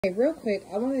Okay, real quick,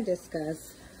 I want to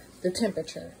discuss the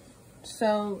temperature.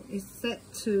 So it's set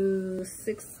to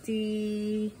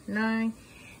 69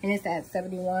 and it's at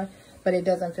 71, but it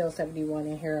doesn't feel 71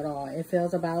 in here at all. It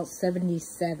feels about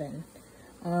 77.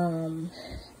 And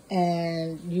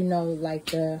you know,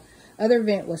 like the other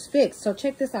vent was fixed. So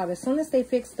check this out. As soon as they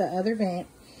fixed the other vent,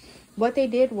 what they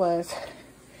did was,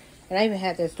 and I even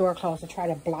had this door closed to try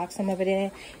to block some of it in,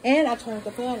 and I turned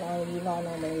the fan on. You know, I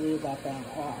normally leave that fan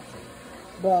off.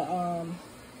 But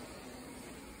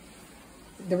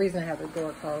the reason I have the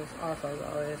door closed also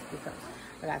is because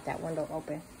I got that window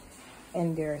open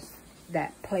and there's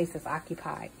that place is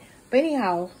occupied. But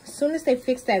anyhow, as soon as they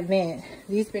fixed that vent,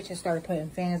 these bitches started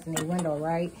putting fans in their window,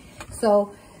 right?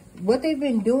 So what they've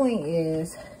been doing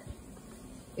is,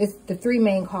 it's the three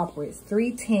main culprits: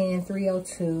 310,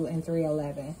 302, and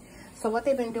 311. So what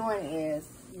they've been doing is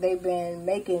they've been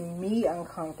making me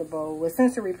uncomfortable with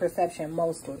sensory perception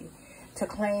mostly, to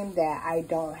claim that I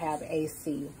don't have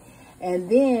AC.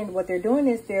 And then what they're doing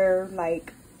is they're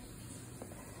like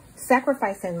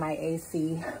sacrificing my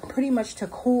AC pretty much to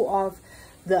cool off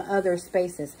the other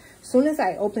spaces. Soon as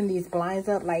I open these blinds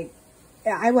up, like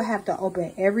I would have to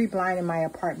open every blind in my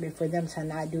apartment for them to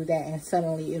not do that, and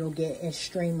suddenly it'll get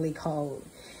extremely cold.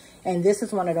 And this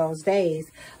is one of those days,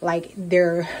 like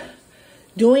they're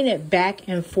doing it back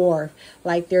and forth.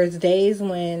 Like there's days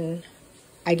when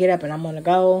I get up and I'm gonna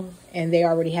go and they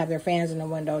already have their fans in the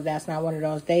window. That's not one of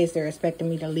those days. They're expecting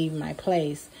me to leave my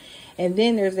place. And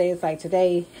then there's days like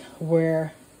today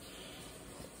where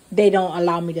they don't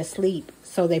allow me to sleep.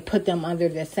 So they put them under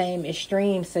the same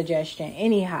extreme suggestion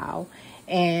anyhow.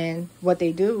 And what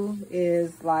they do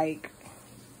is like,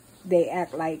 they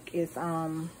act like it's,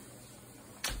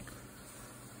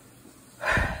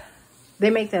 they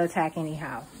make the attack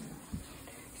anyhow.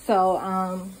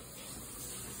 So,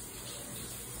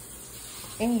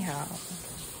 anyhow,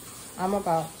 I'm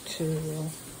about to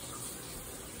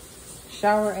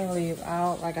shower and leave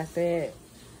out. Like I said,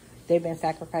 they've been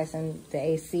sacrificing the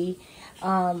AC.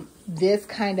 This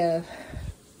kind of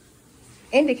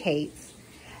indicates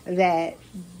that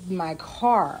my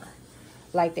car,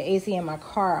 like the AC in my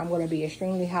car, I'm going to be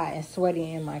extremely hot and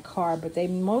sweaty in my car. But they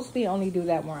mostly only do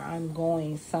that when I'm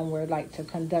going somewhere, like to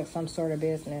conduct some sort of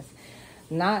business.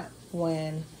 Not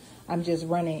when I'm just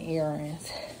running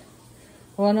errands.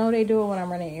 Well, no, they do it when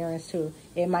I'm running errands too.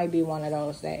 It might be one of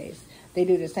those days. They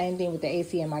do the same thing with the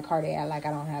AC in my car. They act like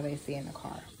I don't have AC in the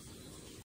car.